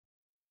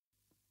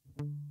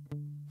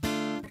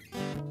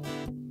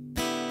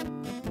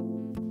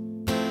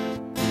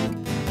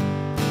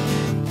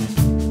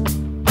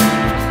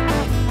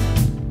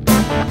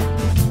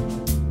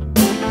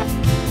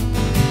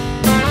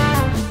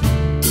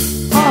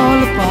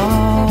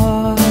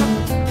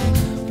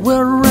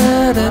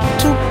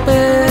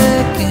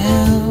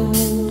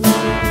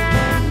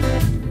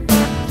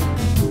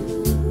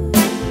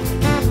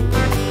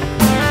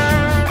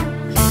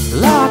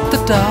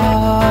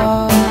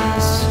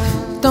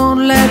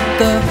let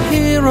the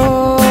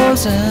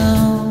heroes in.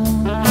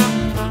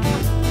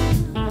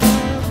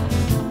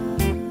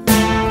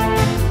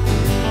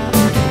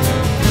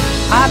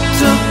 I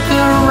took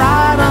a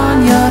ride on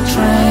your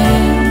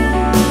train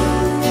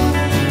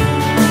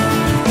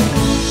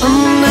and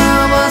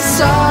never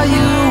saw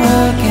you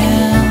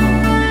again.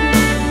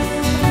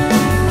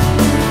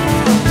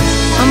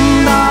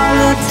 And all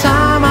the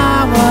time I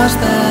was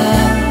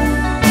there,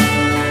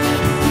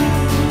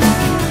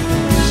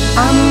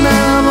 I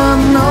never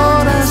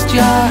noticed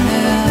your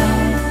hair.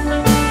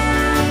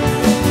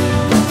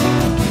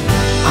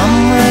 I'm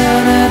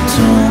ready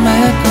to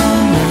make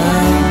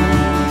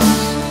amends.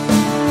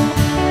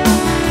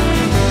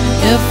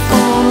 If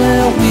only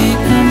we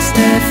can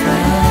stay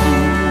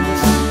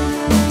friends.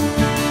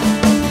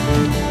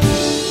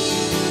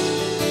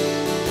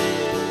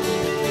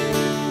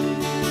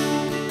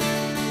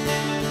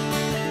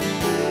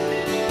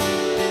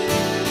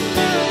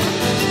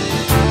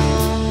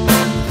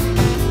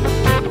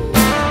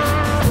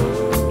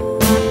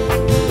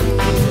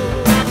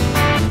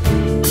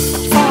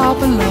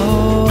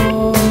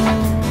 Below,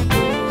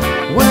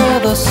 where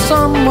the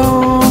sun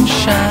won't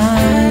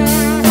shine,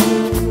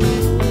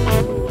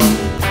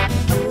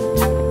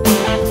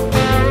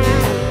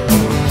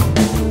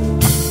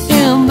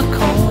 in the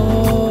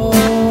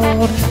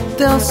cold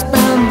they'll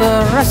spend the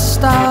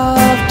rest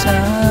of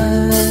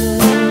time.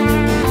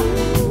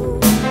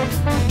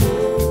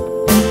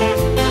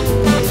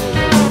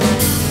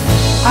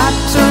 I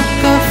took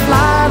a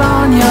flight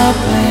on your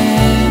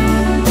plane,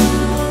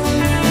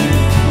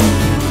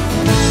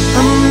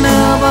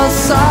 never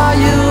saw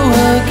you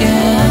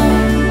again.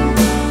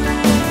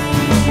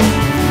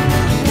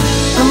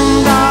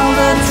 And all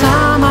the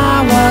time I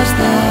was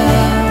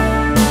there,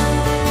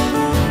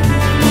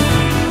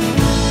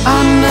 I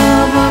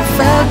never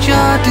felt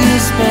your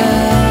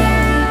despair.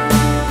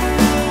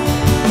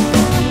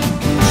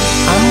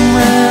 I'm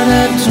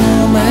ready to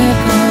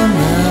make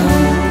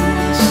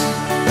amends.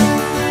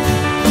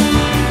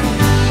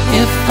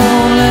 If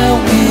only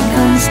we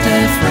can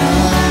stay friends.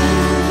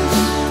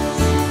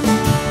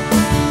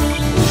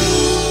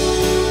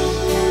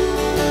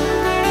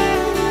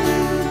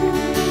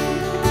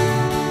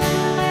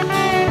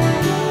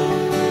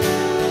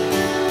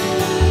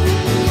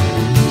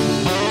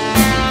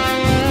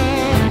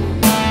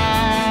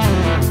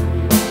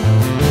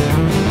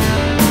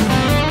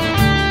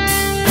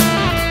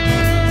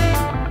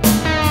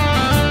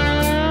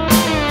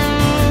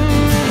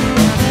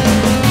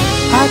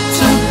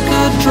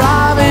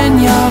 Drive in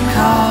your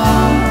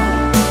car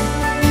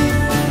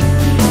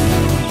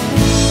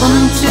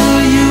until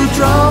you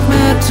drove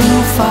me too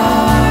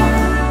far.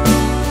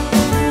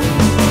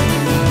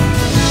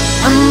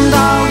 And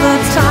all the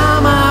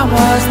time I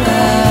was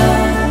there,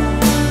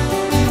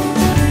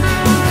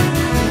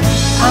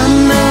 I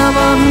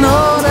never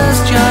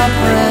noticed your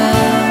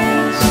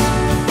prayers.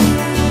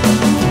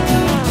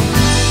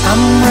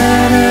 I'm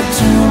ready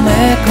to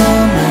make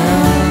amends.